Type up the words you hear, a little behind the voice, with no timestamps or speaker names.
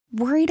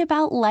Worried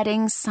about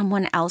letting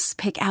someone else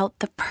pick out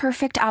the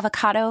perfect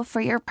avocado for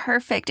your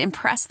perfect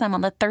impress them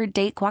on the third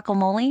date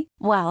guacamole?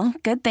 Well,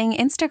 good thing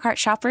Instacart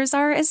shoppers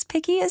are as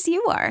picky as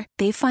you are.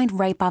 They find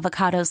ripe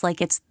avocados like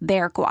it's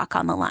their guac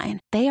on the line.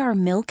 They are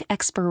milk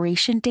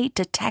expiration date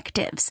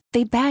detectives.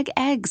 They bag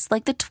eggs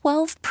like the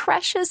 12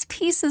 precious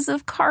pieces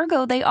of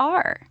cargo they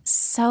are.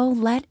 So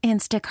let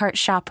Instacart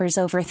shoppers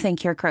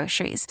overthink your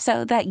groceries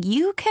so that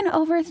you can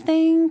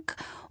overthink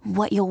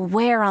what you'll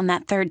wear on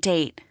that third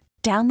date.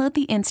 Download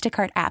the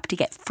Instacart app to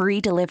get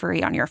free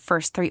delivery on your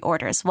first 3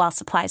 orders while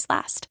supplies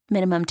last.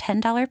 Minimum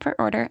 $10 per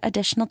order.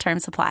 Additional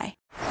terms apply.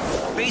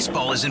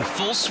 Baseball is in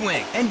full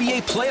swing.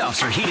 NBA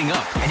playoffs are heating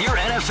up, and your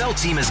NFL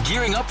team is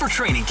gearing up for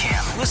training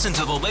camp. Listen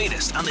to the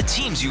latest on the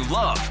teams you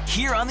love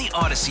here on the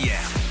Odyssey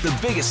app. The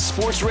biggest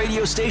sports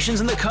radio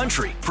stations in the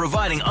country,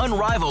 providing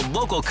unrivaled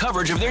local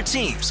coverage of their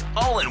teams,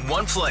 all in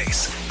one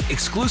place.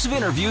 Exclusive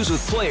interviews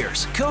with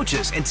players,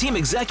 coaches, and team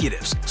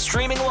executives,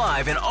 streaming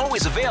live and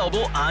always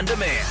available on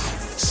demand.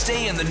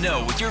 Stay in the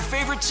know with your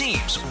favorite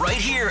teams right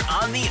here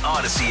on the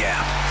Odyssey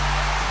app.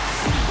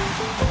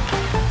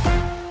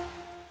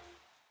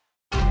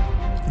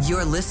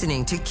 You're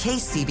listening to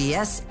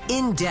KCBS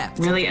In Depth.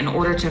 Really, in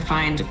order to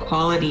find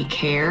quality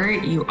care,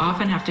 you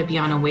often have to be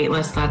on a wait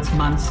list that's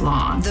months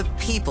long. The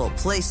people,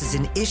 places,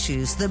 and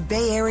issues the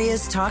Bay Area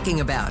is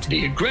talking about.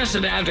 The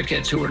aggressive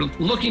advocates who were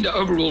looking to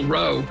overrule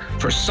Roe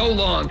for so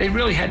long, they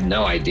really had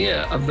no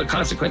idea of the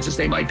consequences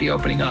they might be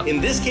opening up. In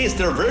this case,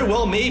 there very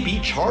well may be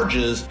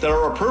charges that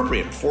are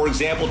appropriate. For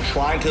example,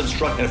 trying to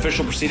obstruct an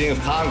official proceeding of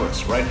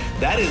Congress, right?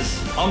 That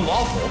is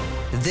unlawful.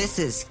 This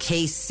is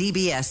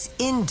KCBS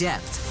In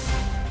Depth.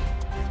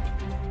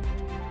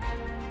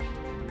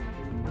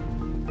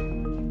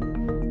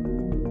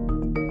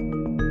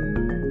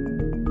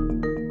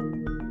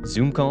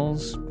 Zoom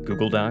calls,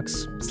 Google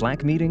Docs,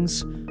 Slack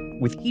meetings.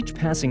 With each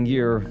passing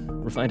year,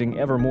 we're finding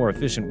ever more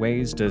efficient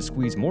ways to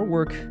squeeze more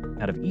work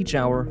out of each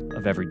hour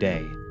of every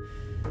day.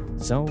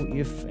 So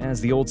if,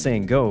 as the old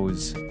saying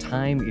goes,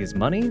 time is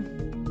money,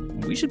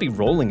 we should be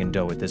rolling in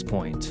dough at this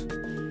point.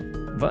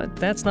 But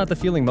that's not the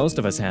feeling most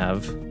of us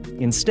have.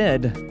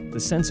 Instead, the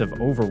sense of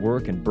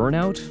overwork and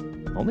burnout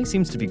only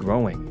seems to be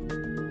growing.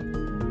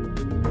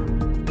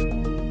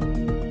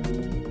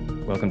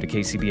 Welcome to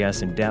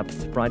KCBS In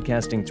Depth,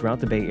 broadcasting throughout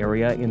the Bay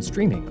Area and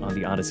streaming on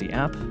the Odyssey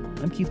app.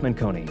 I'm Keith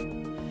Menconi.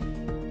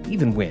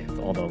 Even with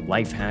all the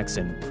life hacks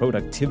and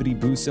productivity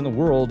boosts in the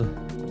world,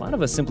 a lot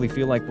of us simply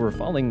feel like we're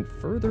falling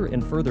further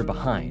and further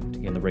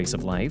behind in the race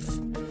of life.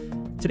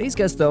 Today's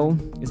guest, though,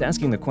 is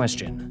asking the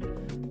question,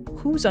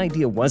 whose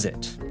idea was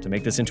it to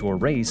make this into a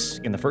race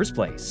in the first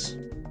place?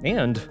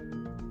 And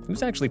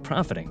who's actually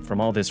profiting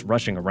from all this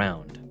rushing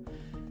around?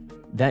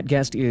 That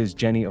guest is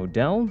Jenny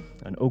Odell,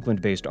 an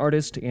Oakland-based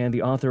artist and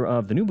the author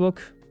of the new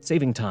book,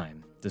 Saving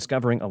Time,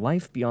 Discovering a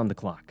Life Beyond the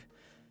Clock.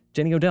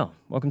 Jenny Odell,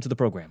 welcome to the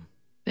program.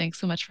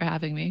 Thanks so much for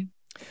having me.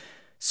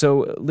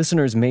 So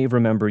listeners may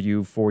remember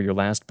you for your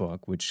last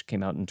book, which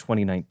came out in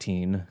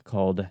 2019,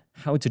 called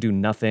How to Do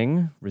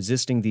Nothing,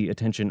 Resisting the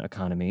Attention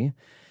Economy,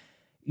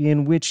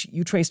 in which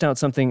you traced out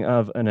something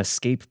of an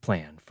escape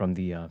plan from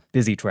the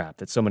busy trap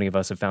that so many of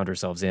us have found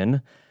ourselves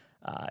in.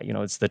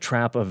 It's the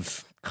trap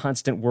of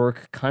constant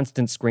work,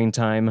 constant screen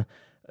time.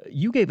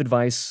 You gave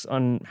advice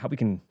on how we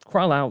can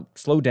crawl out,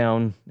 slow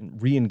down,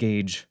 and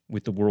re-engage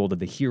with the world of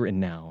the here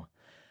and now.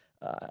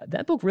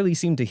 That book really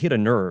seemed to hit a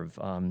nerve.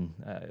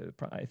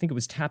 I think it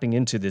was tapping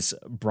into this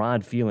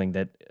broad feeling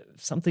that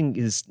something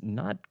is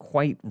not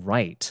quite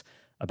right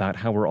about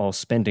how we're all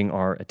spending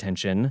our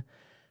attention.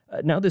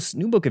 Now, this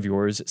new book of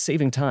yours,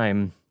 Saving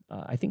Time,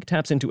 I think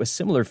taps into a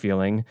similar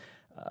feeling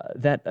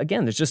that,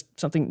 again, there's just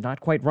something not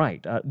quite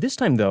right. This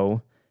time,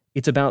 though,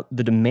 it's about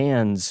the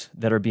demands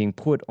that are being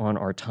put on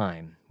our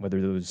time,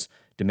 whether those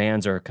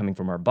demands are coming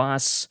from our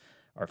boss,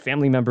 our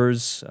family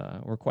members,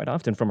 or quite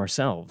often from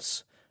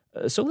ourselves.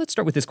 So let's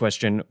start with this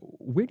question.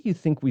 Where do you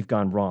think we've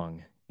gone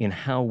wrong in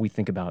how we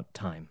think about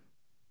time?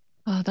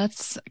 Oh,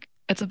 it's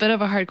a bit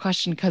of a hard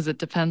question because it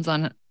depends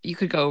on, you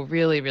could go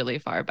really, really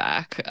far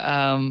back.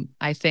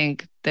 I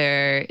think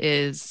there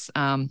is,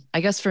 I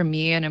guess for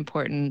me, an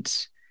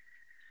important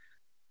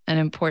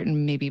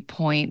maybe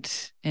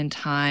point in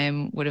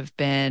time would have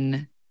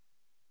been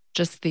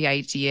just the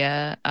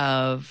idea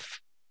of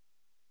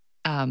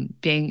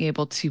being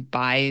able to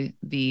buy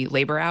the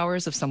labor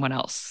hours of someone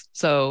else.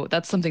 So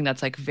that's something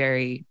that's like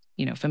very,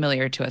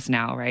 familiar to us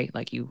now, right?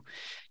 Like you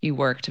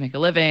work to make a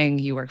living,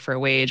 you work for a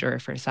wage or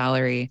for a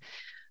salary.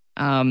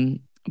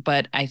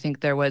 But I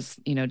think there was,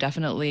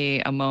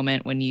 definitely a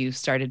moment when you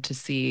started to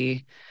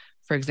see,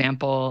 for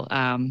example,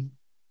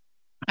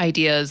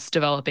 ideas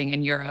developing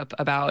in Europe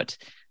about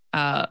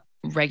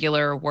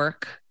regular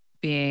work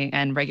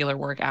and regular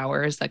work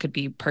hours that could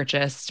be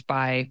purchased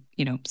by,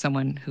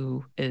 someone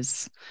who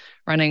is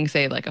running,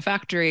 say, like a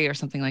factory or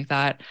something like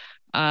that.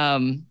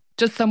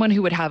 Just someone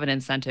who would have an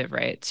incentive,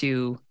 right,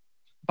 to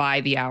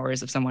buy the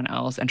hours of someone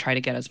else and try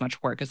to get as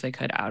much work as they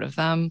could out of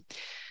them.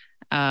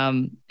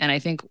 And I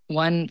think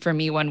one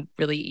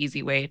really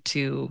easy way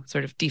to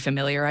sort of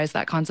defamiliarize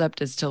that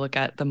concept is to look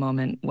at the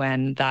moment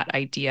when that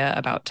idea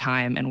about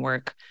time and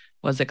work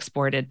was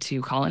exported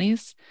to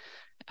colonies.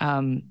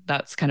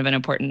 That's kind of an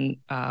important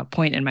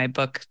point in my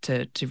book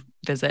to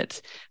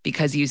visit,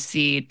 because you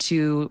see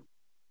two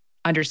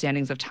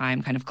understandings of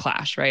time kind of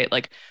clash, right?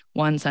 Like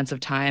one sense of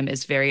time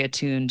is very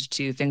attuned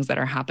to things that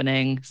are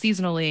happening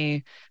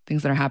seasonally,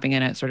 things that are happening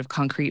in a sort of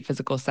concrete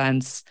physical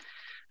sense,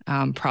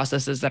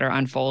 processes that are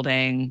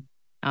unfolding.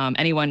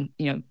 Anyone,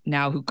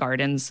 now who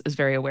gardens is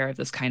very aware of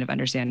this kind of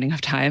understanding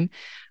of time.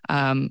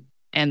 And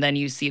then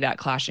you see that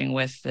clashing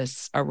with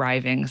this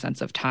arriving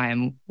sense of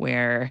time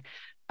where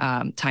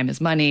time is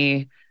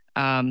money.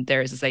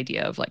 There is this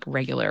idea of like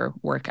regular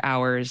work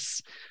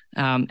hours,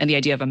 and the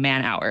idea of a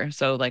man hour.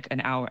 So like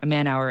a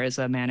man hour is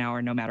a man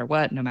hour no matter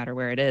what, no matter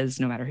where it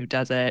is, no matter who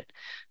does it.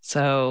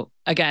 So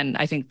again,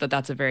 I think that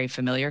that's a very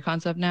familiar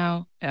concept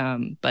now,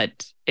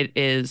 but it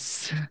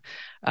is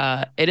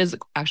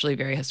actually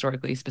very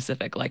historically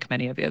specific, like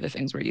many of the other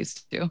things we're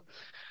used to.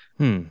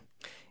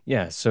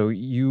 Yeah, so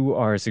you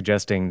are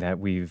suggesting that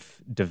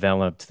we've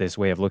developed this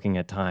way of looking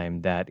at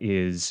time that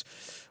is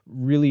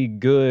really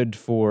good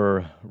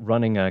for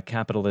running a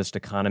capitalist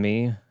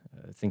economy,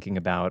 thinking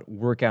about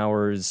work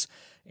hours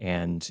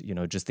and,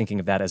 just thinking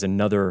of that as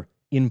another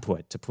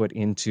input to put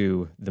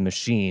into the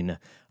machine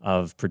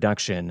of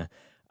production.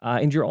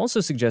 And you're also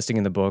suggesting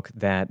in the book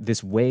that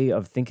this way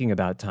of thinking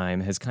about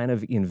time has kind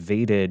of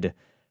invaded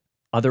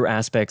other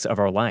aspects of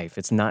our life.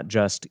 It's not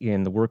just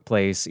in the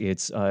workplace.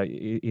 It's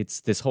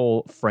this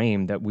whole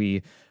frame that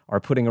we are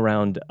putting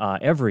around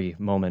every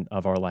moment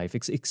of our life.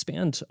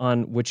 Expand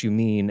on what you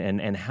mean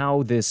and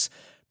how this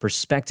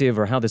perspective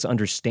or how this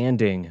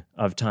understanding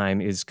of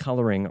time is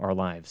coloring our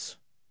lives.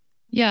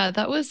 Yeah,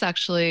 that was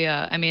actually,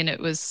 it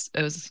was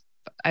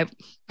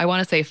I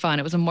want to say fun.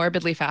 It was a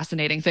morbidly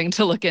fascinating thing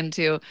to look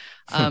into.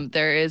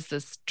 There is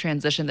this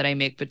transition that I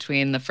make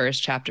between the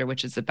first chapter,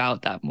 which is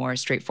about that more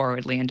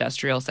straightforwardly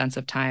industrial sense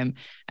of time,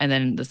 and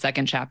then the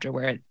second chapter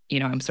where,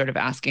 I'm sort of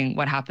asking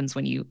what happens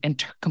when you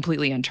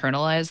completely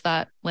internalize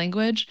that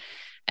language.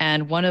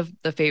 And one of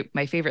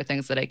my favorite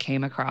things that I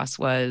came across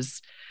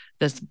was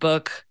this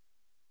book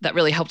that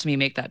really helped me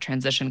make that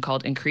transition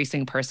called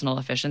Increasing Personal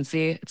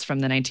Efficiency. It's from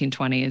the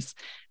 1920s,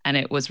 and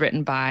it was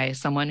written by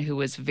someone who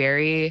was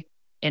very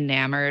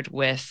enamored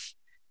with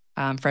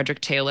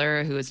Frederick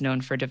Taylor, who is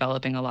known for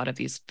developing a lot of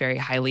these very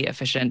highly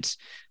efficient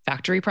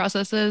factory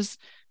processes.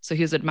 So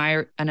he was an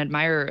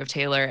admirer of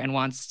Taylor and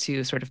wants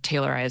to sort of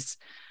Taylorize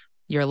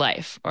your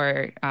life,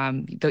 or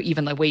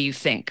even the way you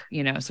think,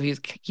 so he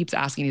keeps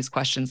asking these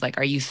questions like,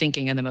 are you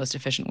thinking in the most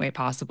efficient way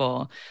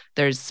possible?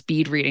 There's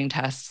speed reading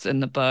tests in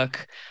the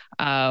book.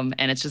 And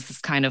it's just this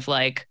kind of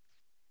like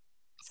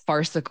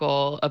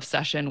farcical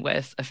obsession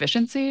with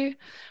efficiency.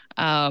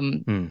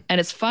 And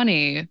it's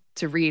funny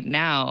to read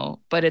now,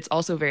 but it's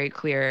also very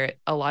clear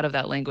a lot of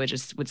that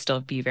language would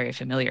still be very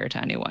familiar to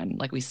anyone.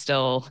 Like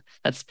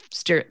that's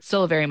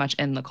still very much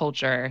in the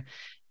culture.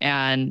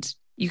 And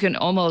you can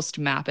almost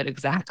map it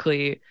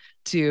exactly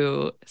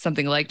to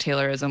something like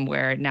Taylorism,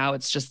 where now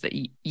it's just that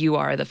you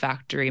are the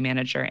factory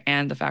manager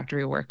and the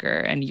factory worker,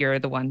 and you're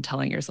the one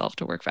telling yourself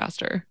to work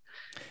faster.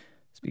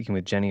 Speaking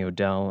with Jenny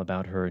Odell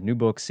about her new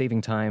book,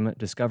 Saving Time,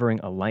 Discovering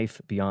a Life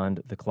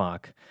Beyond the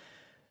Clock.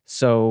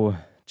 So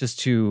just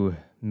to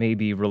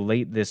maybe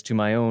relate this to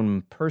my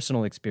own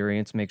personal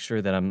experience, make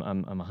sure that I'm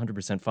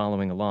 100%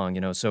 following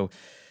along, so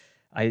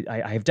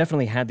I've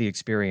definitely had the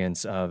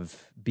experience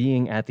of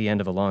being at the end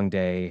of a long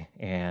day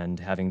and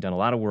having done a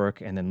lot of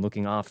work and then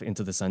looking off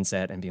into the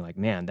sunset and being like,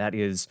 man, that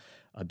is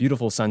a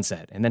beautiful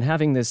sunset. And then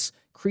having this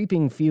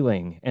creeping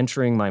feeling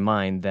entering my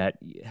mind that,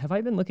 have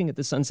I been looking at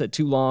the sunset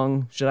too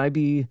long?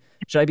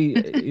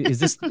 Is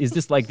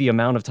this like the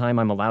amount of time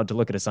I'm allowed to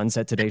look at a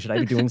sunset today? Should I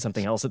be doing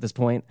something else at this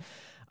point?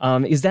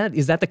 Is that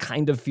the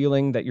kind of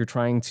feeling that you're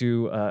trying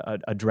to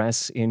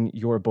address in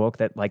your book,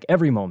 that like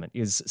every moment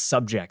is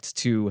subject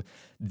to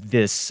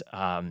this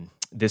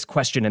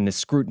question and this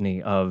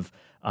scrutiny of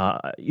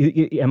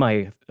am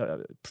I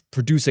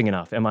producing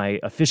enough? Am I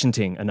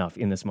efficienting enough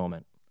in this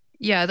moment?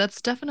 Yeah,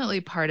 that's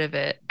definitely part of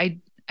it.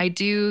 I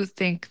do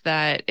think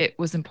that it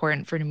was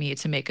important for me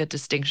to make a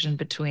distinction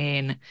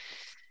between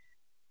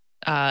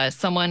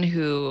someone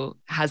who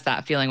has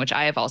that feeling, which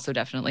I have also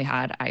definitely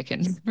had. I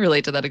can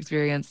relate to that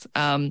experience.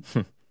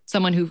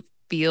 Someone who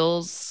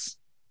feels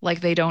like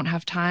they don't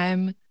have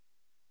time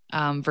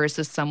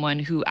versus someone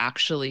who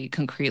actually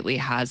concretely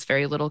has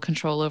very little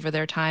control over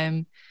their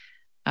time.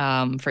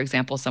 For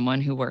example,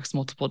 someone who works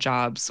multiple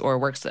jobs or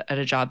works at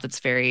a job that's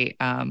very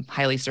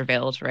highly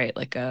surveilled, right?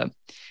 Like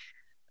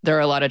there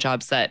are a lot of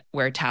jobs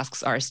where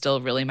tasks are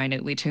still really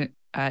minutely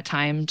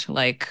timed,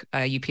 like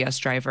a UPS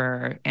driver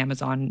or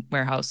Amazon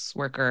warehouse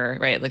worker,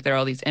 right? Like there are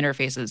all these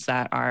interfaces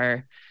that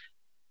are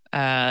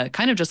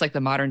kind of just like the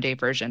modern day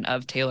version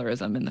of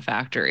Taylorism in the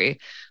factory.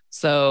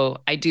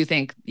 So I do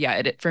think,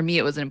 for me,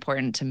 it was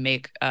important to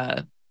make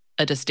a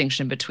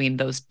distinction between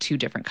those two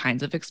different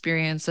kinds of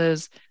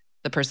experiences.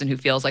 the person who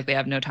feels like they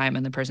have no time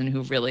and the person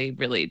who really,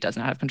 really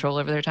doesn't have control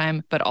over their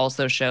time, but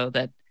also show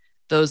that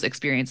those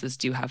experiences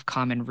do have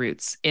common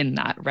roots in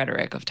that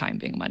rhetoric of time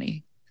being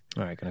money.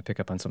 All right, going to pick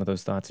up on some of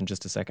those thoughts in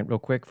just a second. Real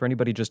quick, for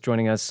anybody just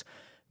joining us,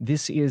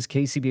 this is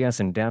KCBS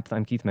In Depth.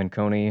 I'm Keith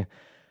Menconi.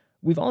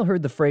 We've all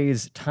heard the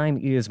phrase, time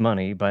is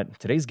money, but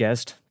today's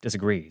guest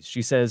disagrees.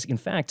 She says, in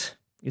fact,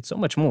 it's so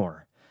much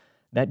more.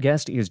 That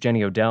guest is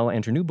Jenny Odell,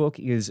 and her new book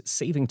is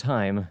Saving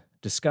Time,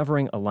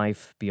 Discovering a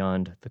Life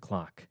Beyond the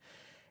Clock.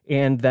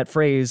 And that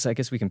phrase, I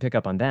guess we can pick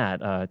up on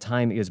that,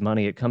 time is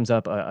money. It comes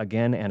up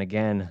again and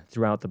again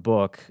throughout the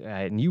book.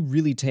 And you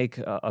really take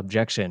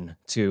objection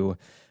to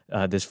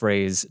this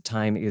phrase,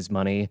 time is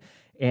money.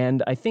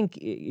 And I think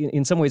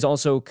in some ways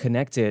also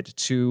connect it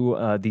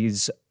to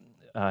these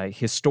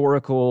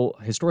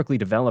historically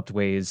developed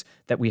ways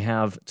that we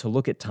have to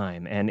look at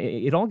time. And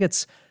it all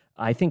gets,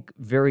 I think,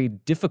 very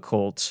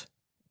difficult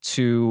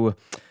to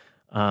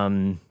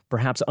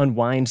perhaps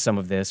unwind some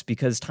of this,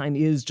 because time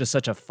is just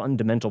such a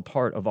fundamental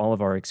part of all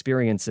of our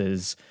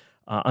experiences.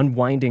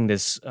 Unwinding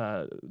this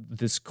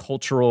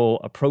cultural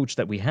approach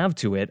that we have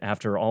to it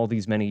after all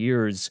these many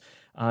years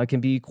can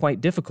be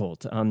quite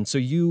difficult. So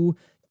you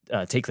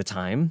take the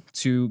time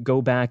to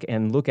go back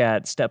and look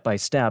at step by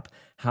step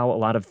how a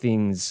lot of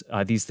these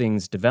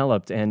things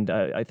developed. And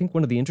I think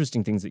one of the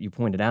interesting things that you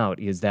pointed out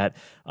is that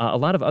a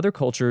lot of other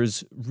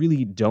cultures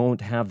really don't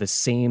have the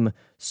same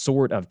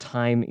sort of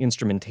time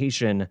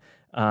instrumentation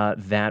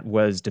that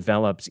was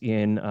developed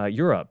in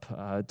Europe.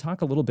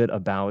 Talk a little bit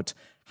about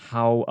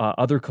how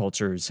other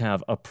cultures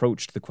have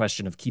approached the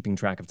question of keeping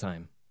track of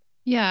time.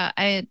 Yeah,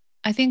 I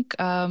think,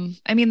 I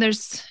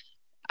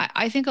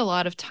think a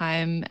lot of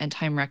time and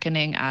time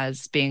reckoning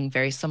as being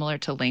very similar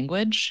to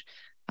language.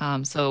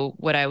 So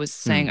what I was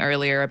saying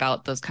earlier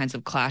about those kinds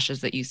of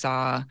clashes that you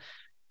saw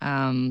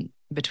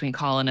between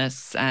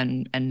colonists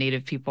and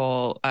native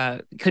people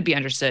could be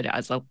understood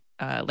as a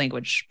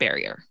language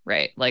barrier,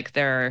 right? Like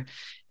there are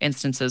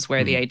instances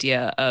where the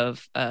idea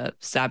of a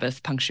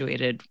Sabbath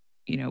punctuated,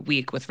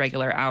 week with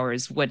regular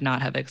hours would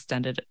not have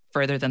extended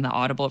further than the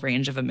audible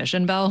range of a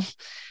mission bell.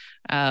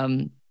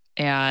 And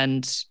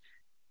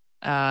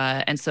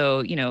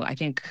so, I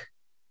think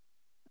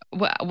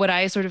what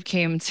I sort of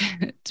came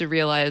to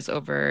realize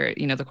over,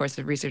 the course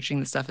of researching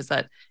this stuff is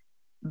that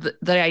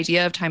the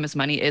idea of time as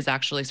money is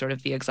actually sort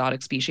of the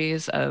exotic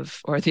species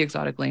or the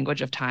exotic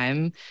language of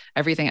time.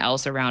 Everything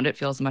else around it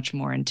feels much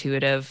more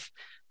intuitive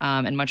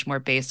and much more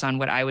based on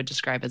what I would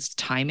describe as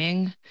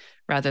timing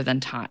rather than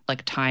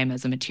time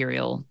as a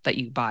material that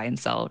you buy and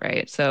sell,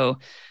 right? So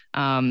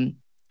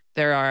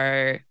there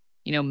are,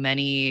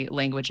 many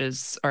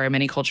languages or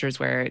many cultures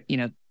where,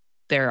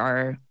 there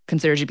are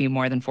considered to be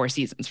more than 4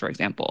 seasons, for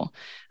example.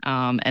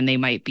 And they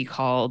might be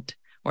called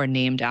or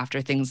named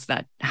after things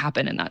that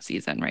happen in that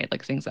season, right?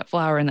 Like things that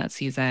flower in that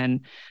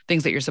season,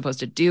 things that you're supposed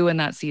to do in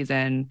that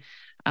season.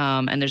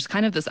 And there's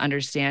kind of this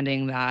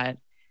understanding that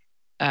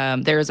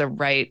there is a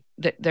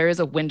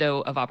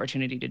window of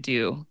opportunity to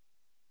do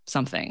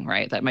something,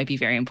 right? That might be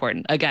very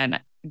important. Again,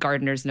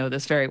 gardeners know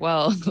this very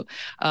well,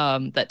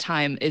 that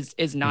time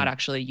is not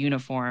actually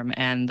uniform,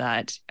 and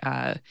that,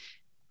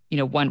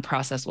 one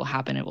process will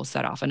happen, it will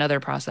set off another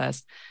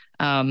process.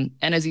 And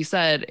as you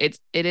said, it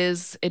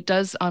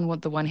does on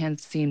the one hand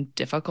seem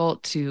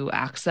difficult to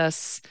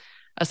access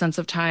a sense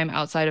of time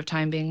outside of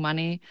time being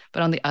money.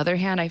 But on the other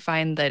hand, I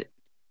find that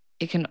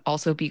it can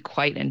also be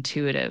quite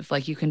intuitive.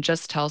 Like you can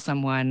just tell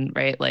someone,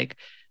 right? Like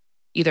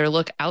either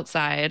look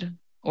outside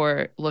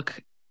or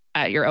look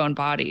at your own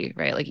body,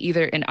 right? Like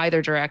in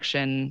either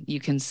direction, you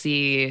can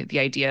see the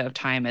idea of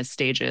time as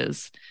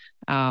stages,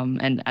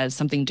 and as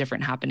something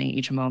different happening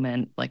each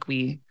moment. Like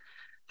we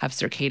have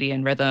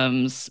circadian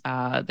rhythms.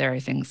 There are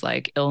things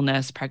like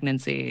illness,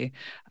 pregnancy.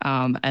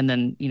 And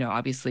then,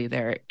 obviously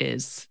there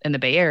is in the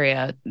Bay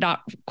Area,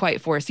 not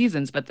quite 4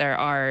 seasons, but there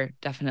are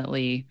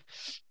definitely,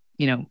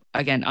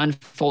 again,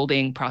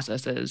 unfolding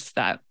processes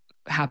that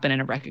happen in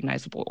a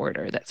recognizable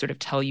order that sort of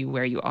tell you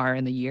where you are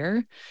in the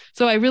year.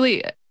 So I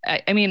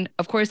mean,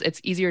 of course,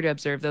 it's easier to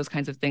observe those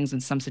kinds of things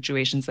in some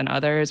situations than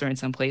others, or in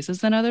some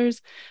places than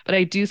others. But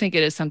I do think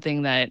it is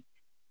something that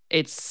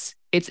it's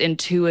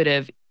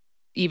intuitive,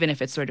 even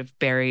if it's sort of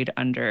buried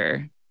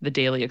under the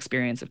daily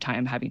experience of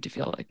time having to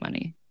feel like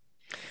money.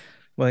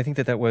 Well, I think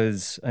that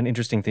was an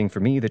interesting thing for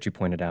me that you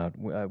pointed out,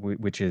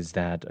 which is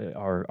that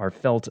our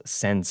felt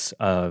sense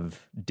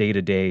of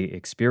day-to-day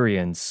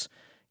experience,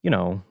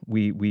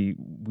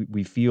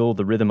 we feel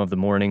the rhythm of the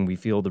morning, we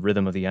feel the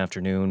rhythm of the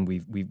afternoon,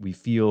 we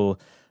feel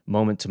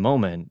moment to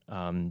moment,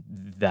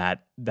 that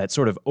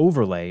sort of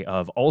overlay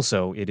of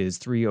also it is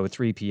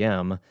 3:03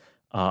 p.m.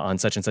 On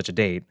such and such a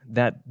date.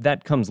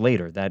 That comes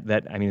later.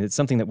 I mean, it's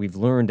something that we've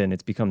learned, and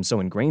it's become so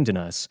ingrained in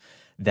us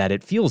that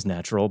it feels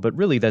natural. But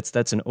really,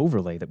 that's an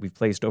overlay that we've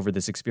placed over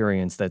this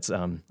experience that's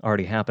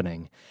already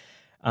happening.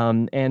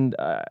 And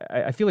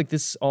I feel like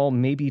this all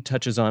maybe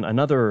touches on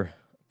another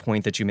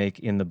point that you make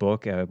in the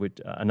book, with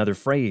another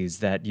phrase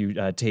that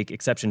you take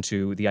exception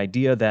to, the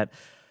idea that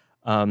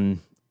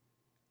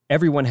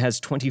everyone has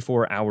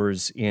 24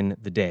 hours in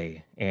the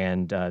day.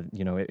 And,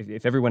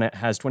 if everyone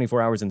has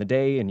 24 hours in the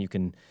day and you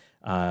can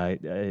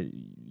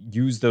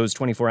use those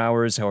 24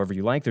 hours however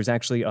you like, there's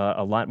actually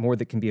a lot more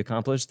that can be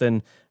accomplished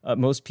than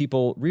most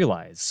people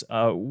realize.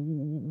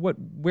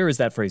 Where is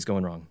that phrase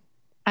going wrong?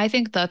 I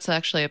think that's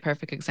actually a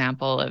perfect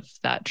example of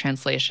that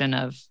translation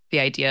of the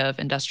idea of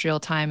industrial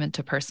time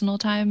into personal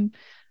time.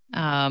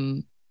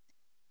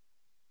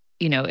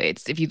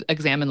 It's, if you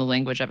examine the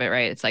language of it,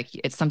 right, it's like,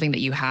 it's something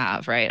that you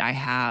have, right? I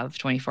have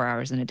 24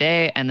 hours in a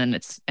day, and then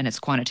it's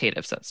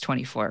quantitative. So it's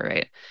 24,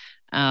 right?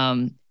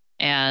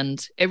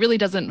 And it really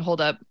doesn't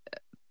hold up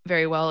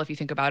very well if you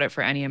think about it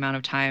for any amount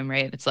of time,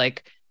 right? It's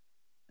like,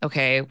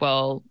 okay,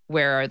 well,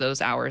 where are those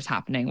hours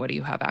happening? What do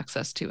you have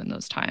access to in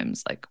those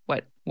times? Like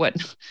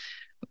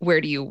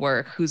where do you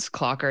work? Whose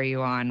clock are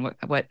you on?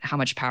 How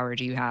much power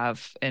do you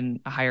have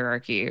in a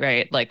hierarchy,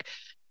 right? Like,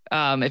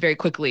 it very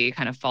quickly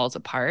kind of falls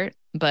apart.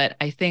 But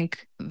I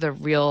think the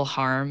real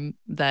harm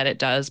that it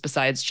does,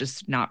 besides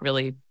just not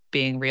really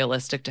being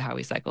realistic to how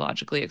we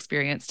psychologically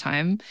experience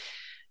time,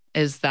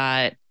 is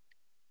that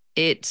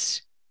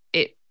it's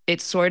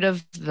sort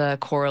of the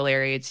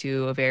corollary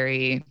to a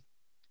very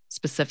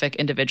specific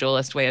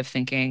individualist way of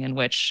thinking, in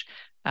which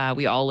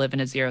we all live in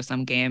a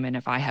zero-sum game. And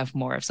if I have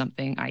more of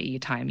something, i.e.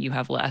 time, you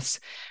have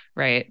less,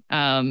 right?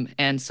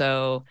 And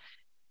so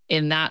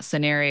in that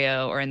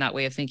scenario, or in that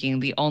way of thinking,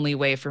 the only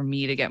way for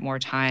me to get more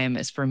time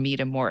is for me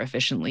to more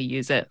efficiently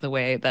use it the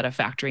way that a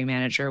factory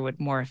manager would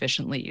more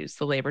efficiently use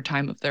the labor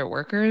time of their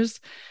workers,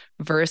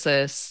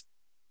 versus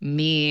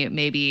me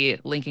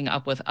maybe linking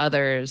up with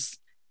others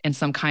in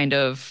some kind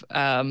of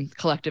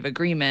collective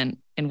agreement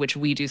in which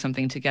we do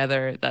something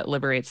together that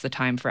liberates the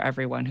time for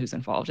everyone who's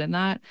involved in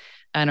that.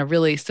 And a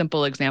really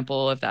simple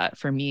example of that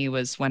for me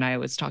was when I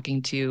was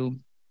talking to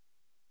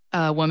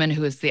a woman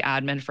who is the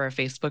admin for a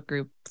Facebook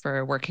group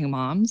for working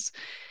moms.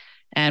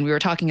 And we were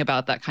talking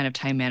about that kind of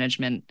time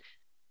management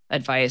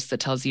advice that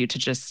tells you to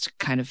just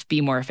kind of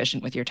be more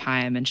efficient with your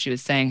time. And she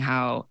was saying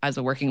how, as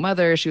a working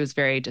mother, she was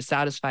very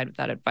dissatisfied with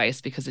that advice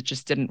because it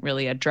just didn't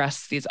really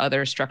address these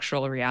other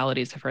structural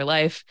realities of her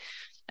life.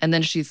 And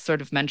then she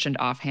sort of mentioned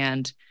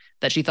offhand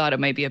that she thought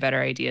it might be a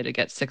better idea to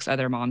get 6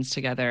 other moms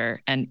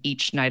together, and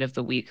each night of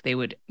the week they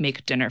would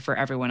make dinner for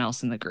everyone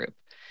else in the group.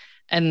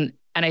 And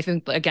I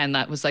think, again,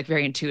 that was like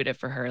very intuitive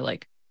for her.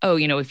 Like, oh,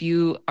 if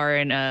you are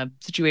in a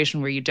situation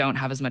where you don't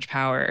have as much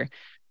power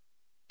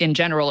in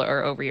general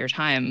or over your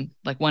time,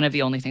 like, one of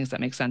the only things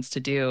that makes sense to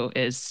do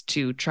is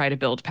to try to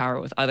build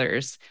power with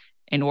others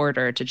in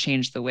order to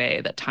change the way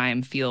that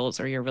time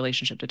feels, or your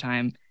relationship to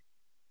time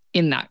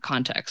in that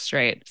context,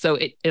 right? So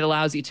it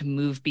allows you to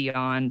move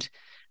beyond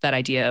that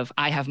idea of,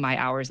 I have my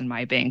hours in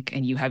my bank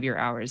and you have your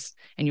hours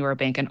in your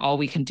bank, and all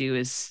we can do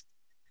is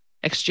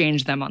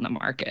exchange them on the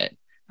market.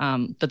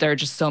 But there are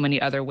just so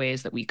many other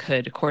ways that we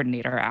could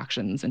coordinate our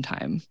actions in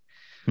time.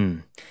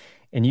 And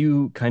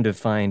you kind of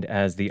find,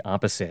 as the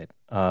opposite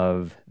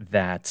of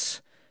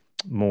that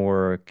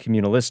more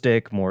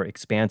communalistic, more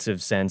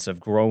expansive sense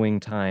of growing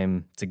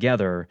time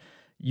together,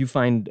 you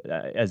find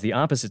as the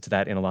opposite to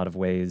that in a lot of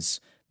ways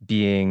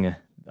being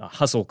a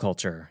hustle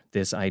culture,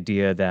 this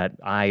idea that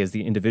I, as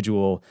the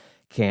individual,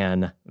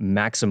 can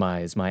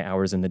maximize my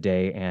hours in the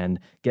day and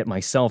get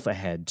myself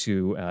ahead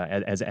to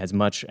as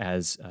much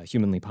as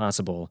humanly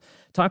possible.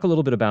 Talk a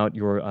little bit about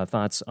your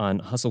thoughts on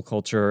hustle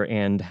culture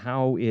and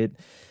how it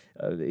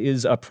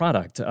is a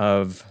product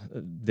of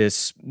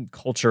this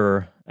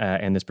culture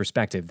and this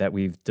perspective that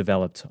we've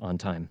developed on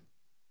time.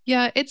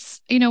 Yeah,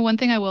 it's, one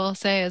thing I will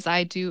say is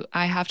I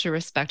have to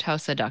respect how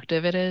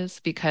seductive it is,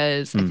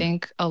 because I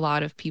think a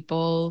lot of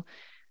people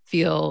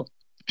feel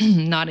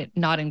not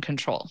in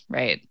control,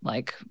 right?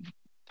 Like,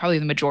 probably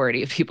the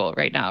majority of people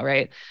right now,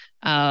 right?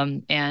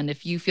 And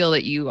if you feel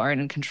that you aren't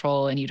in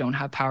control and you don't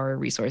have power or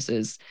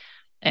resources,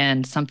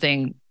 and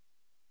something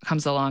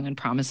comes along and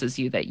promises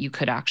you that you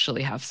could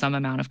actually have some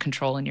amount of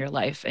control in your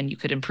life and you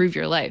could improve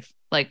your life,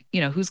 like,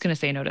 who's going to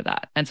say no to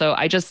that? And so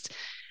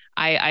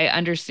I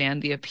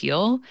understand the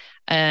appeal.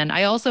 And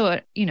I also,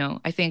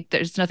 I think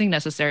there's nothing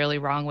necessarily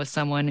wrong with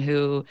someone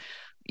who,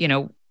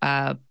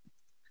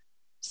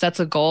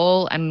 sets a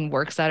goal and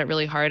works at it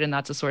really hard, and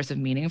that's a source of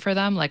meaning for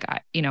them. Like,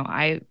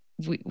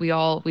 we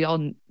all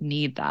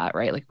need that,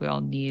 right? Like, we all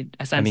need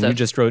a sense of... you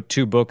just wrote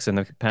 2 books in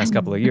the past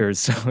couple of years,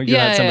 so you're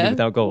not somebody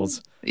without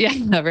goals.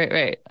 Yeah,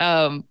 right.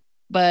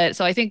 But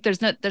so I think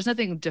there's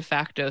nothing de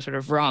facto sort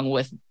of wrong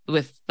with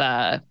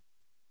the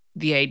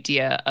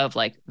idea of,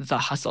 like, the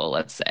hustle,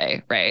 let's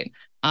say, right?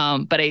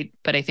 But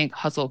I think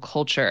hustle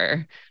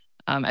culture,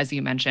 as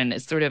you mentioned,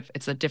 is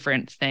it's a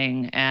different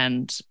thing.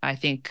 And I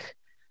think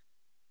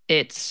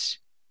it's,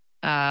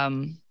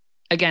 again,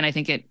 I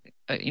think it,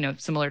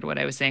 similar to what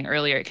I was saying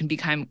earlier, it can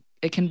become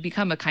a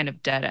kind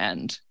of dead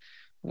end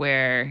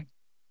where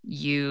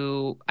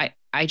I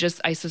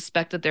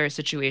suspect that there are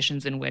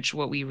situations in which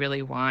what we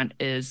really want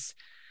is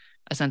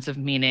a sense of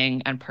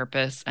meaning and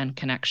purpose and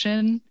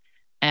connection.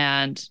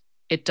 And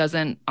it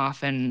doesn't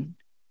often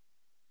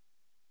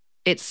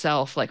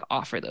itself, like,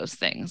 offer those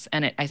things.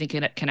 And I think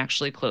it can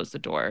actually close the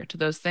door to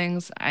those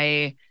things.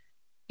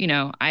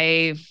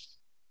 I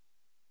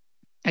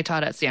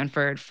taught at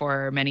Stanford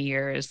for many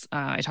years.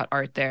 I taught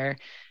art there,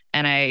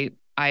 and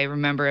I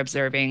remember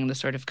observing the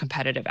sort of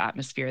competitive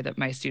atmosphere that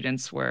my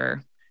students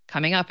were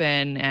coming up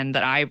in, and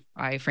that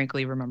I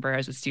frankly remember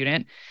as a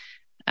student,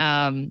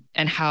 and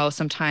how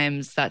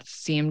sometimes that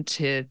seemed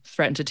to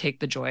threaten to take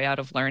the joy out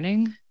of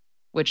learning,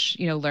 which,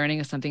 learning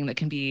is something that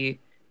can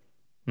be,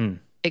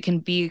 it can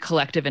be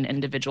collective and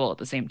individual at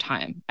the same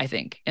time. I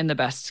think in the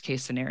best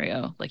case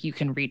scenario, like you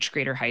can reach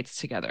greater heights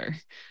together,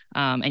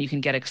 and you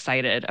can get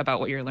excited about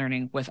what you're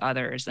learning with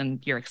others, and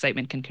your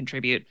excitement can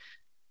contribute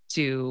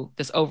to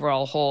this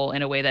overall whole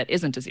in a way that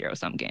isn't a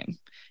zero-sum game.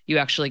 You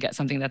actually get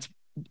something that's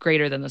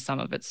greater than the sum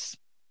of its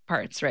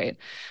parts, right?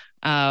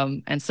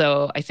 And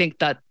so I think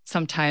that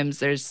sometimes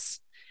there's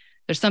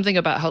something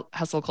about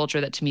hustle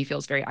culture that to me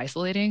feels very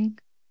isolating,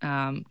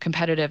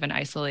 competitive and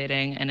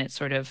isolating, and it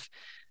sort of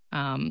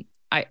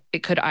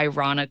it could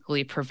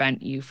ironically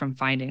prevent you from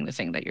finding the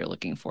thing that you're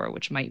looking for,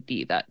 which might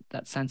be that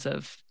sense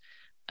of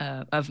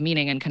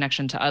meaning and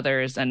connection to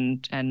others,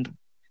 and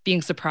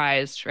being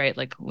surprised, right?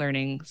 Like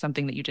learning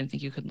something that you didn't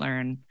think you could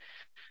learn.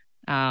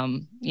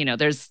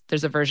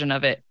 There's a version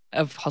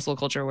of hustle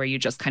culture where you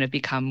just kind of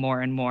become more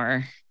and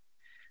more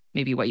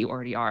maybe what you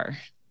already are.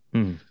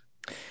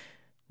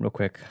 Real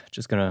quick,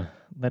 just going to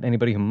let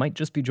anybody who might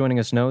just be joining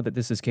us know that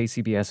this is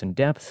KCBS In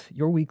Depth,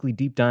 your weekly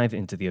deep dive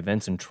into the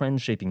events and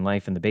trends shaping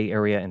life in the Bay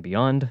Area and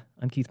beyond.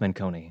 I'm Keith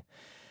Menconi.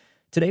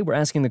 Today we're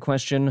asking the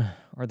question,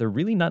 are there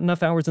really not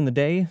enough hours in the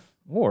day?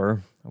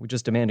 Or are we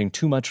just demanding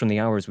too much from the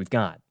hours we've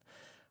got?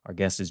 Our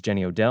guest is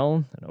Jenny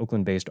Odell, an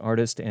Oakland-based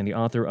artist and the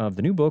author of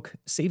the new book,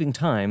 Saving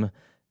Time,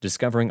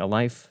 Discovering a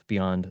Life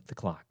Beyond the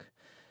Clock.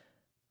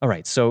 All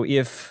right, so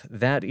if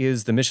that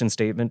is the mission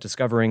statement,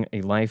 discovering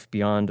a life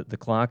beyond the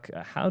clock,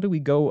 how do we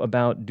go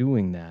about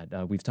doing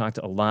that? We've talked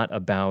a lot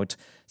about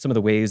some of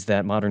the ways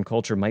that modern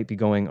culture might be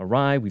going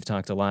awry. We've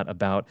talked a lot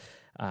about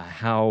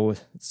how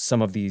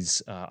some of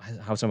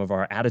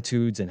our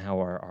attitudes and how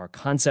our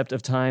concept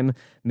of time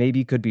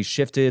maybe could be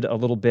shifted a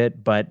little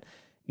bit. But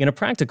in a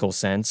practical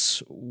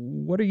sense,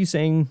 what are you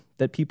saying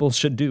that people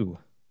should do?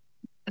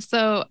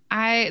 So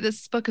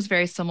this book is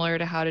very similar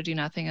to How to Do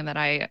Nothing, in that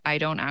I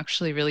don't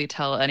actually really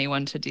tell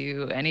anyone to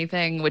do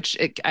anything, which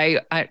I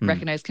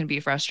recognize can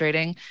be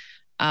frustrating.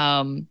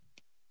 I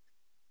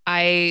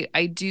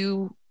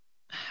do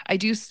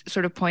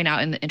sort of point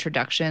out in the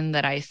introduction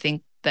that I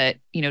think that,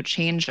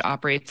 change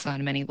operates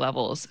on many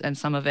levels, and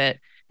some of it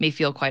may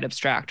feel quite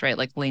abstract, right?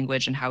 Like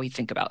language and how we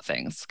think about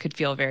things could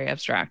feel very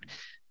abstract.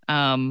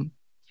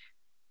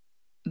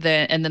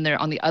 And then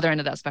there on the other end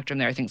of that spectrum,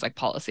 there are things like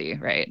policy,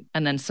 right?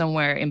 And then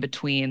somewhere in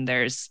between,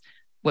 there's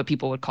what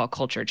people would call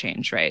culture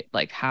change, right?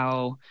 Like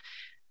how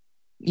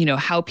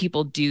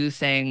people do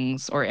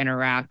things or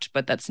interact,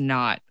 but that's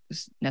not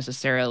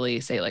necessarily,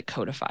 say, like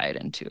codified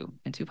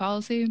into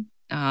policy.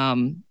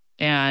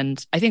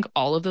 And I think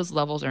all of those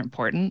levels are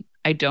important.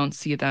 I don't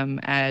see them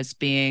as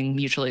being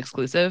mutually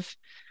exclusive.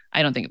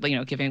 I don't think,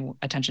 giving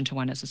attention to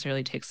one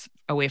necessarily takes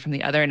away from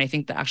the other. And I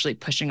think that actually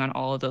pushing on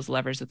all of those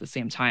levers at the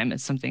same time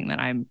is something that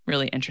I'm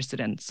really interested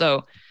in.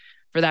 So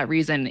for that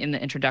reason, in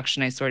the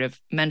introduction, I sort of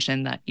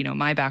mentioned that,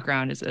 my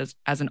background is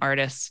as an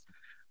artist.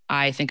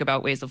 I think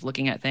about ways of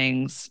looking at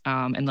things,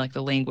 and like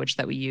the language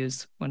that we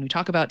use when we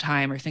talk about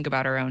time or think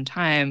about our own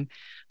time,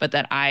 but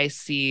that I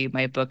see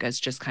my book as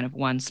just kind of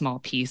one small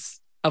piece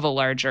of a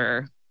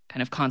larger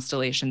kind of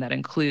constellation that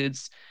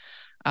includes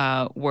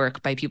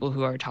work by people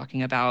who are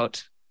talking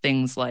about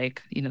things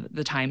like,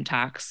 the time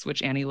tax,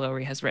 which Annie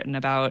Lowry has written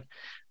about.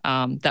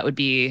 That would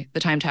be, the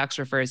time tax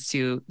refers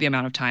to the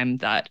amount of time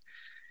that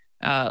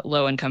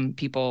low-income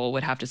people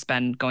would have to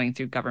spend going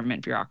through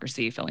government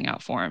bureaucracy, filling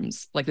out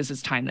forms. Like, this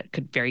is time that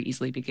could very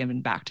easily be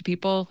given back to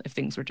people if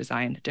things were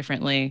designed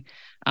differently.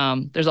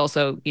 There's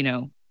also,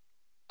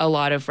 a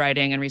lot of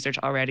writing and research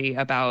already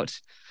about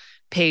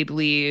paid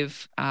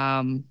leave,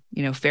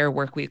 fair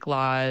work week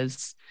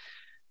laws,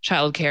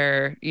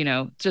 childcare,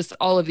 just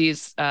all of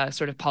these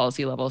sort of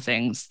policy level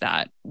things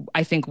that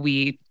I think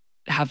we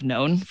have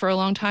known for a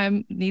long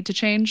time need to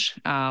change,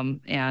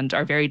 and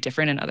are very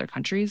different in other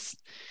countries.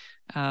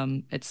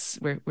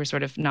 We're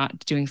sort of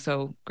not doing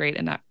so great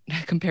in that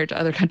compared to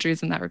other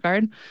countries in that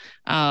regard.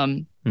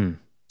 So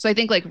I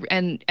think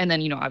and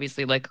then,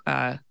 obviously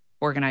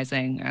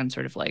organizing and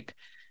sort of like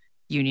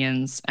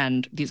unions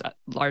and these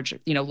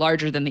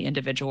larger than the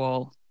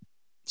individual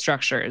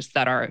structures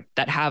that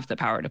have the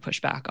power to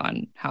push back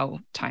on how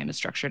time is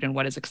structured and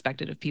what is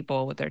expected of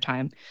people with their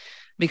time,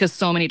 because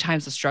so many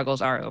times the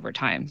struggles are over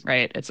time,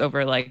 right? It's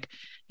over like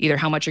either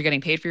how much you're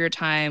getting paid for your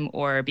time,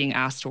 or being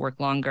asked to work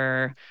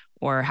longer,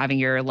 or having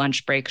your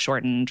lunch break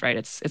shortened, right?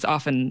 It's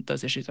often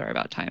those issues are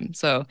about time.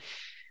 So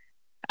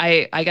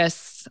I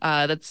guess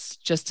that's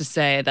just to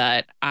say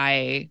that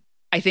I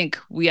think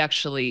we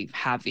actually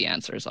have the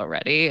answers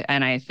already.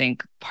 And I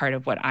think part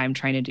of what I'm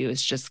trying to do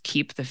is just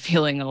keep the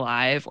feeling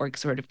alive, or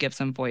sort of give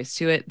some voice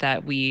to it,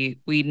 that we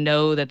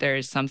know that there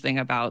is something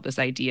about this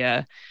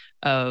idea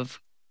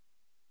of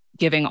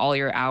giving all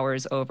your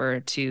hours over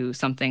to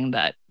something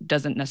that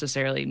doesn't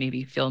necessarily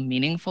maybe feel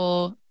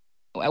meaningful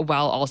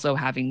while also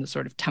having the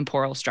sort of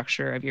temporal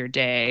structure of your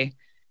day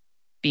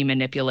be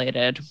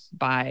manipulated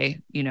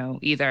by,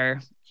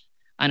 either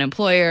an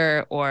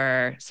employer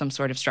or some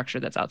sort of structure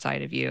that's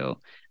outside of you,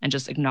 and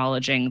just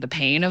acknowledging the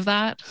pain of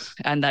that,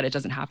 and that it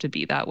doesn't have to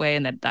be that way,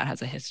 and that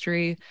has a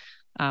history,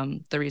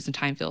 the reason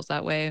time feels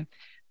that way.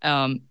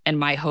 And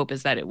my hope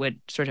is that it would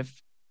sort of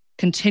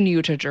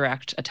continue to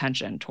direct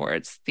attention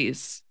towards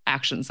these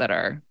actions that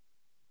are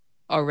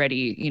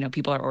already,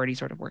 people are already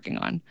sort of working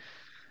on.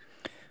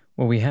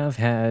 Well, we have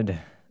had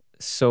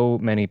so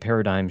many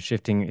paradigm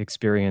shifting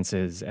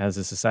experiences as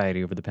a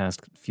society over the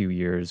past few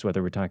years,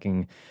 whether we're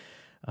talking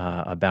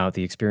about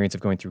the experience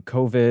of going through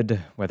COVID,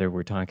 whether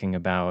we're talking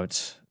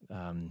about,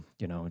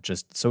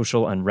 just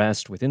social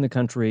unrest within the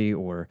country,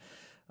 or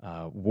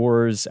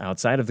wars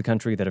outside of the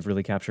country that have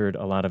really captured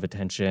a lot of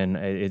attention.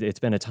 It's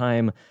been a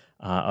time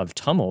of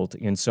tumult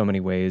in so many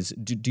ways.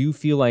 Do you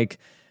feel like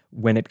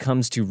when it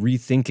comes to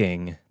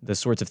rethinking the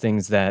sorts of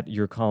things that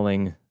you're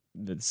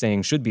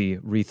saying should be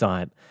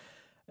rethought,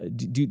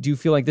 do you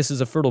feel like this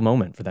is a fertile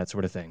moment for that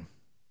sort of thing?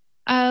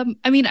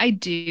 I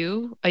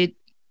do.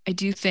 I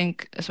do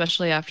think,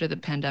 especially after the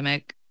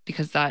pandemic,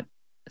 because that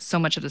so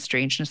much of the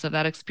strangeness of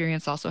that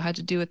experience also had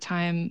to do with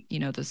time,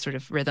 the sort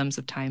of rhythms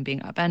of time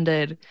being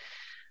upended.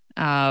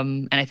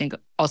 And I think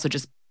also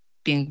just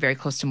being very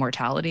close to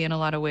mortality in a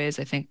lot of ways,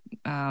 I think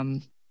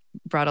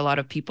brought a lot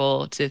of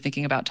people to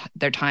thinking about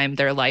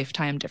their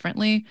lifetime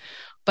differently.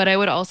 But I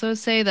would also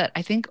say that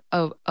I think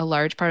a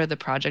large part of the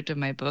project of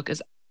my book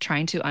is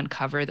trying to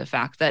uncover the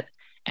fact that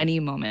any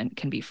moment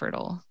can be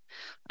fertile.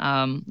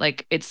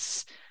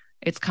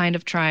 It's kind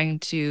of trying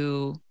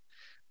to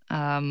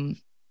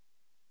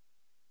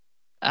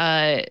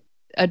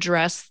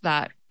address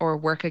that or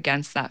work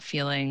against that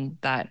feeling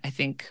that I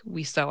think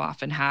we so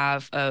often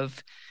have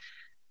of,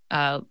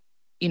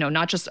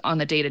 not just on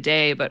the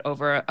day-to-day, but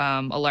over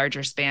a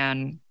larger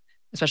span,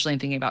 especially in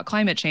thinking about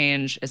climate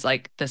change, is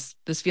like this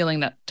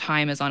feeling that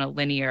time is on a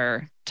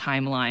linear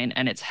timeline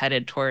and it's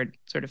headed toward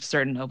sort of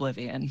certain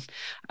oblivion.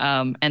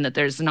 And that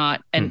there's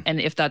not, and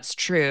if that's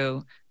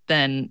true,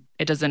 then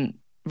it doesn't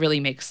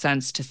really make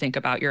sense to think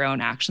about your own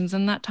actions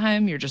in that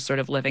time. You're just sort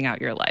of living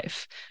out your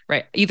life,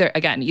 right? Either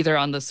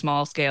on the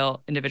small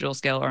scale, individual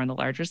scale, or on the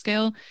larger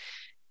scale.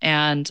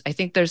 And I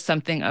think there's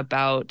something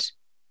about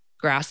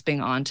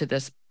grasping onto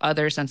this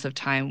other sense of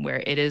time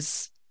where it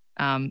is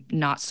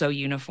not so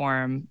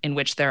uniform, in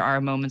which there are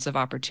moments of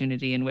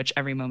opportunity, in which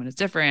every moment is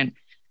different.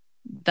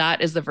 That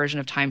is the version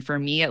of time, for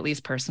me, at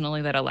least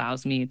personally, that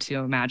allows me to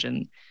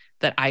imagine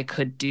that I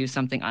could do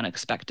something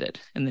unexpected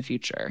in the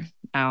future,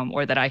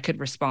 or that I could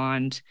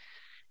respond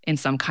in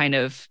some kind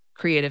of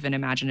creative and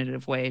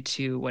imaginative way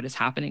to what is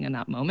happening in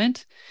that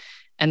moment.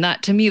 And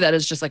that, to me, that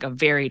is just like a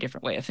very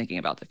different way of thinking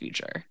about the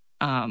future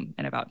and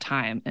about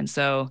time. And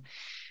so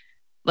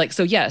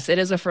yes, it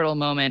is a fertile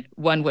moment.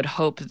 One would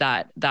hope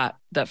that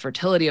the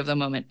fertility of the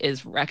moment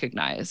is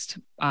recognized,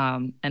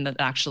 and that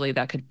actually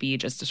that could be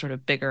just a sort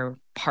of bigger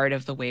part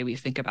of the way we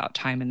think about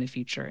time in the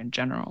future in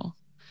general.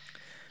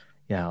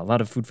 Yeah, a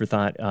lot of food for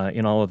thought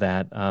in all of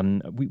that.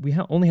 We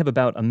only have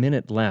about a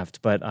minute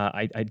left, but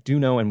I do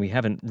know, and we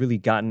haven't really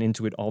gotten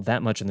into it all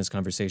that much in this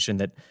conversation,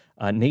 that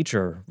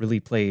nature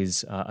really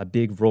plays a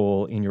big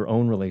role in your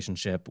own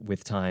relationship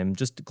with time.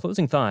 Just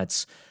closing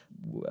thoughts,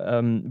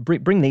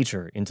 bring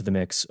nature into the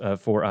mix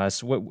for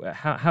us.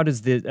 How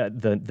does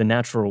the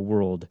natural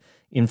world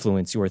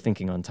influence your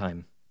thinking on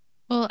time?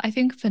 Well, I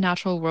think the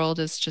natural world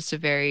is just a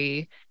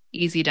very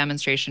easy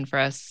demonstration for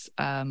us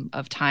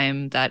of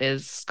time that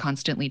is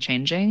constantly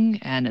changing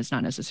and is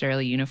not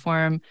necessarily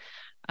uniform.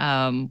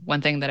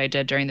 One thing that I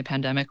did during the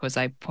pandemic was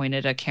I put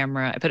a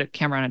camera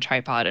on a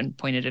tripod and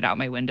pointed it out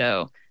my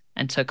window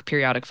and took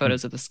periodic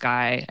photos of the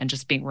sky, and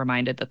just being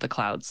reminded that the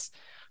clouds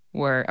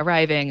were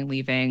arriving and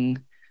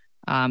leaving,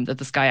 that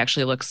the sky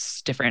actually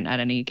looks different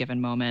at any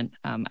given moment.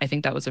 I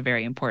think that was a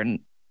very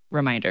important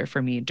reminder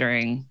for me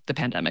during the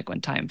pandemic, when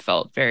time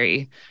felt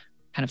very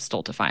kind of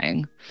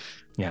stultifying.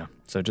 Yeah,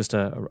 so just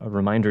a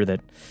reminder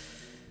that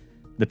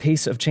the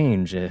pace of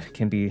change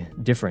can be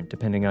different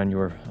depending on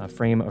your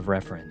frame of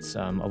reference.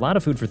 A lot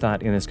of food for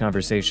thought in this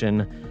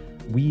conversation.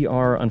 We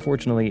are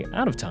unfortunately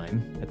out of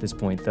time at this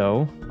point,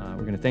 though.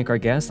 We're going to thank our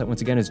guest. That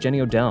once again is Jenny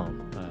Odell,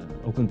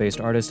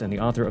 Oakland-based artist and the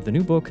author of the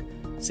new book,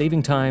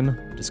 Saving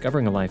Time,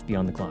 Discovering a Life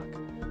Beyond the Clock.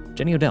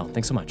 Jenny Odell,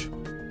 thanks so much.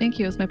 Thank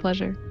you. It was my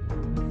pleasure.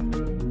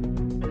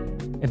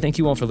 And thank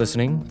you all for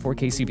listening. For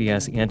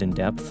KCBS and In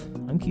Depth,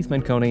 I'm Keith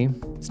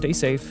Menconi. Stay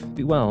safe,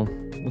 be well.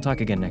 We'll talk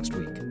again next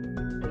week.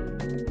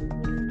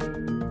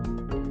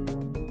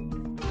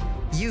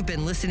 You've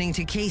been listening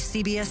to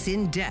KCBS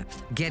In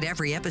Depth. Get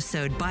every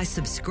episode by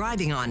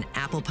subscribing on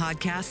Apple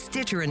Podcasts,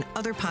 Stitcher, and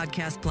other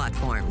podcast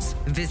platforms.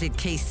 Visit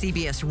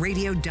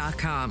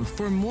kcbsradio.com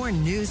for more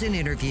news and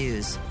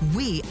interviews.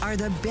 We are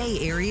the Bay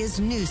Area's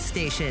news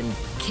station,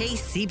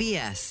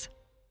 KCBS.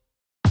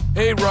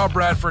 Hey, Rob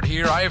Bradford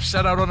here. I have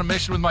set out on a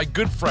mission with my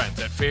good friends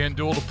at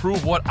FanDuel to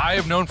prove what I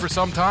have known for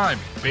some time.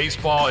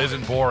 Baseball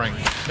isn't boring.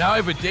 Now I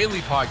have a daily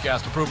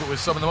podcast to prove it with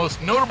some of the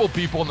most notable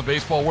people in the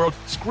baseball world,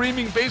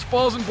 screaming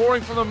baseball isn't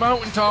boring from the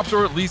mountaintops,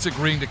 or at least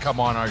agreeing to come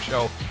on our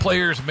show.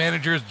 Players,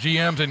 managers,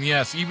 GMs, and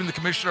yes, even the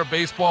commissioner of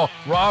baseball,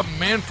 Rob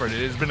Manfred.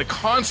 It has been a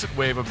constant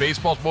wave of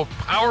baseball's most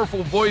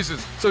powerful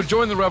voices. So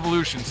join the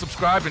revolution.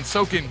 Subscribe and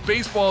soak in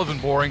Baseball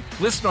Isn't Boring.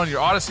 Listen on your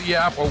Odyssey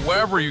app or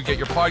wherever you get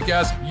your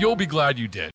podcasts. You'll be glad you did.